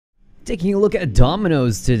Taking a look at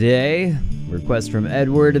Dominos today. Request from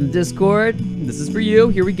Edward in the Discord. This is for you.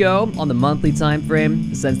 Here we go. On the monthly time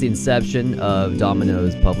frame, since the inception of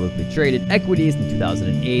Dominos publicly traded equities in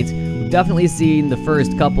 2008, we've definitely seen the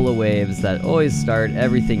first couple of waves that always start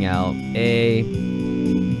everything out. A,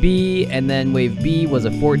 B, and then wave B was a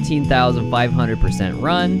 14,500%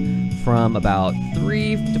 run from about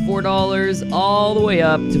 $3 to $4 all the way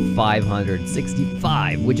up to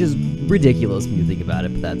 $565, which is ridiculous when you think about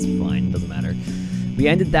it, but that's fine, doesn't matter. We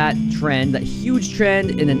ended that trend, that huge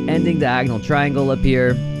trend, in an ending diagonal triangle up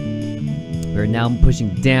here. We're now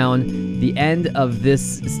pushing down. The end of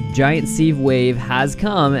this giant sieve wave has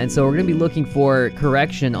come, and so we're going to be looking for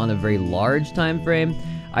correction on a very large time frame.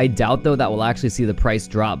 I doubt, though, that we'll actually see the price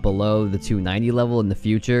drop below the 290 level in the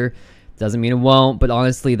future. Doesn't mean it won't, but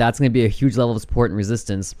honestly, that's going to be a huge level of support and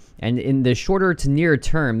resistance. And in the shorter to near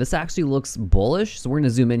term, this actually looks bullish, so we're going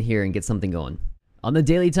to zoom in here and get something going. On the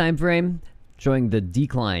daily time frame, showing the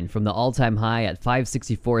decline from the all-time high at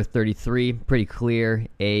 564.33, pretty clear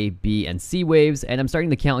A, B, and C waves. And I'm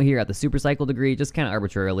starting to count here at the super cycle degree, just kind of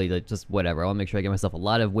arbitrarily, like just whatever. I want to make sure I get myself a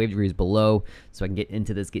lot of wave degrees below so I can get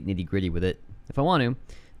into this, get nitty-gritty with it if I want to.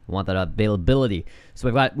 I want that availability. So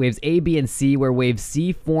I've got waves A, B, and C, where wave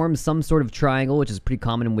C forms some sort of triangle, which is pretty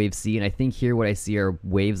common in wave C. And I think here what I see are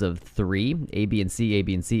waves of 3, A, B, and C, A,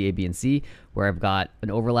 B, and C, A, B, and C, where I've got an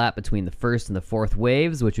overlap between the first and the fourth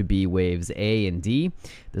waves, which would be waves A and D.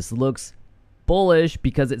 This looks bullish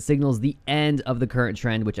because it signals the end of the current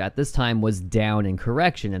trend, which at this time was down in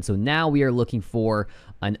correction. And so now we are looking for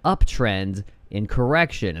an uptrend in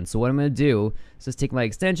correction. And so what I'm going to do is just take my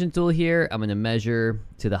extension tool here. I'm going to measure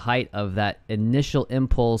to the height of that initial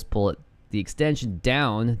impulse, pull the extension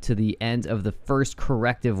down to the end of the first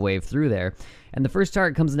corrective wave through there. And the first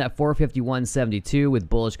target comes in at 451.72 with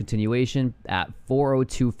bullish continuation at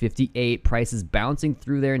 402.58. Price is bouncing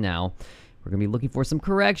through there now. We're going to be looking for some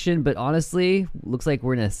correction, but honestly, looks like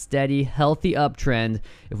we're in a steady, healthy uptrend.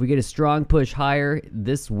 If we get a strong push higher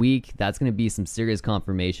this week, that's going to be some serious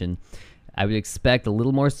confirmation. I would expect a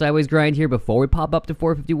little more sideways grind here before we pop up to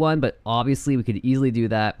 451, but obviously we could easily do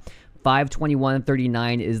that.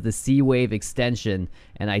 521.39 is the C wave extension,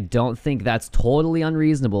 and I don't think that's totally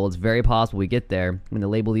unreasonable. It's very possible we get there. I'm going to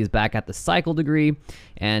label these back at the cycle degree,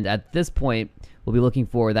 and at this point, we'll be looking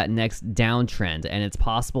for that next downtrend, and it's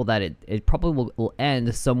possible that it probably will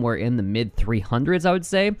end somewhere in the mid 300s, I would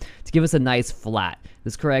say, to give us a nice flat.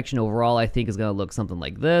 This correction overall, I think, is going to look something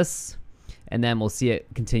like this, and then we'll see it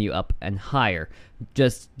continue up and higher,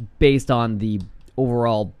 just based on the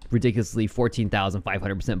overall ridiculously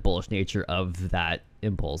 14,500% bullish nature of that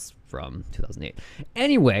impulse from 2008.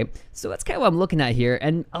 Anyway, so that's kind of what I'm looking at here,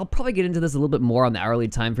 and I'll probably get into this a little bit more on the hourly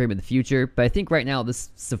time frame in the future, but I think right now this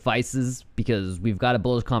suffices because we've got a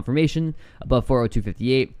bullish confirmation above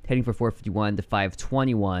 402.58, heading for 451 to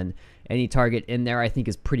 521. Any target in there I think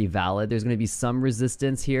is pretty valid. There's going to be some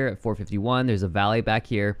resistance here at 451. There's a valley back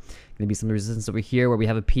here. Going to be some resistance over here where we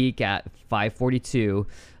have a peak at 542.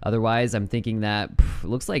 Otherwise, I'm thinking that it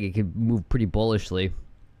looks like it could move pretty bullishly.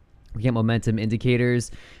 We get momentum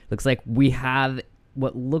indicators. Looks like we have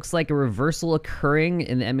what looks like a reversal occurring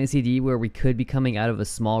in the MACD where we could be coming out of a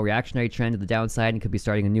small reactionary trend to the downside and could be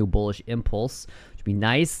starting a new bullish impulse, which would be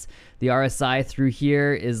nice. The RSI through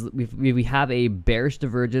here is we have a bearish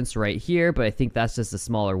divergence right here, but I think that's just a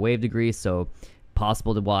smaller wave degree, so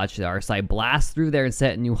possible to watch the RSI blast through there and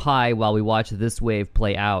set a new high while we watch this wave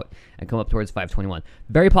play out and come up towards 521.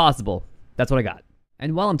 Very possible. That's what I got.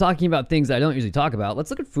 And while I'm talking about things that I don't usually talk about, let's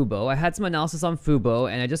look at FUBO. I had some analysis on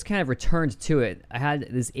FUBO, and I just kind of returned to it. I had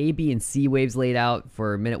this A, B, and C waves laid out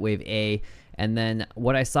for minute wave A, and then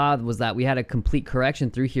what I saw was that we had a complete correction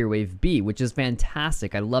through here, wave B, which is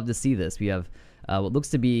fantastic. I love to see this. We have what looks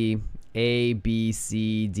to be A, B,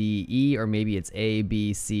 C, D, E, or maybe it's A,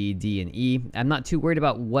 B, C, D, and E. I'm not too worried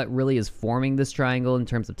about what really is forming this triangle in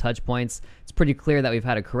terms of touch points. It's pretty clear that we've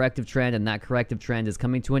had a corrective trend, and that corrective trend is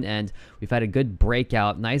coming to an end. We've had a good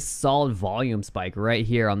breakout, nice solid volume spike right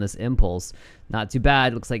here on this impulse. Not too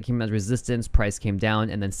bad. Looks like it came as resistance, price came down,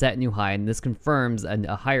 and then set a new high, and this confirms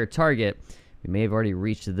a higher target. We may have already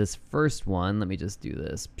reached this first one. Let me just do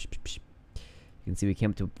this. You can see we came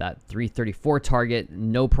up to that 334 target,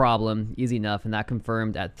 no problem, easy enough, and that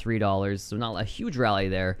confirmed at $3. So not a huge rally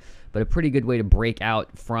there, but a pretty good way to break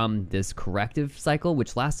out from this corrective cycle,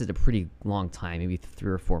 which lasted a pretty long time, maybe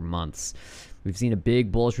 3 or 4 months. We've seen a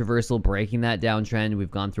big bullish reversal breaking that downtrend. We've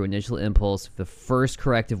gone through initial impulse, the first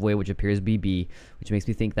corrective wave, which appears BB, which makes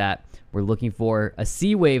me think that we're looking for a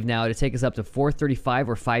C wave now to take us up to 435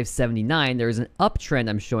 or 579. There's an uptrend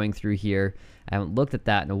I'm showing through here I haven't looked at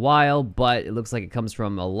that in a while, but it looks like it comes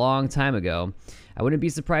from a long time ago. I wouldn't be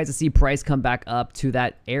surprised to see price come back up to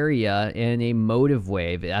that area in a motive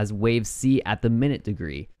wave as wave C at the minute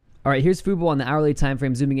degree. All right, here's FUBO on the hourly time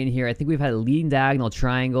frame. Zooming in here, I think we've had a leading diagonal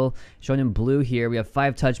triangle shown in blue here. We have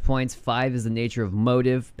 5 touch points. 5 is the nature of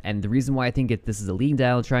motive, and the reason why I think this is a leading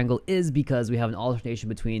diagonal triangle is because we have an alternation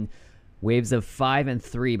between waves of 5 and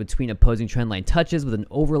 3 between opposing trendline touches, with an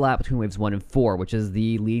overlap between waves 1 and 4, which is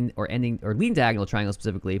the lean or ending or lean diagonal triangle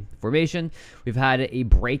specifically formation. We've had a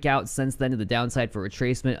breakout since then to the downside for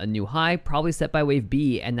retracement, a new high, probably set by wave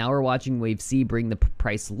B, and now we're watching wave C bring the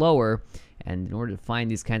price lower. And in order to find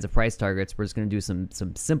these kinds of price targets, we're just going to do some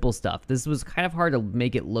simple stuff. This was kind of hard to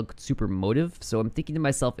make it look super motive, so I'm thinking to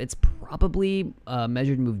myself, it's probably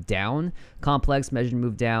measured move down, complex measured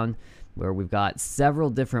move down, where we've got several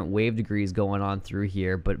different wave degrees going on through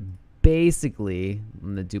here. But basically, I'm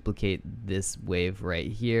going to duplicate this wave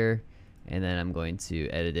right here, and then I'm going to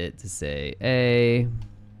edit it to say A.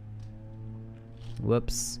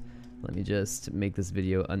 Whoops. Let me just make this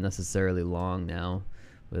video unnecessarily long now,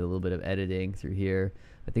 with a little bit of editing through here.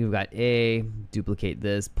 I think we've got A, duplicate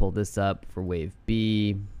this, pull this up for wave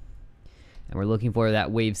B, and we're looking for that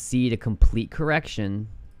wave C to complete correction.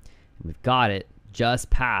 And we've got it just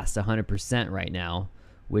past 100% right now,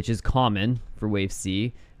 which is common for wave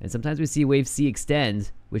C. And sometimes we see wave C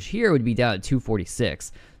extend, which here would be down at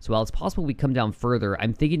 246. So while it's possible we come down further,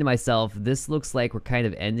 I'm thinking to myself, this looks like we're kind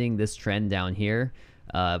of ending this trend down here.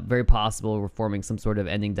 Very possible we're forming some sort of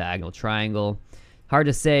ending diagonal triangle. Hard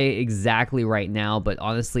to say exactly right now, but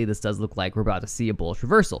honestly, this does look like we're about to see a bullish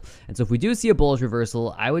reversal. And so if we do see a bullish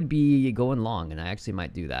reversal, I would be going long, and I actually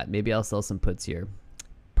might do that. Maybe I'll sell some puts here.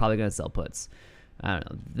 Probably going to sell puts. I don't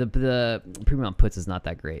know. The premium on puts is not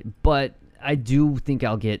that great, but I do think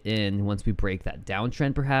I'll get in once we break that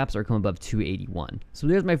downtrend perhaps, or come above 281. So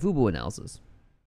there's my FUBO analysis.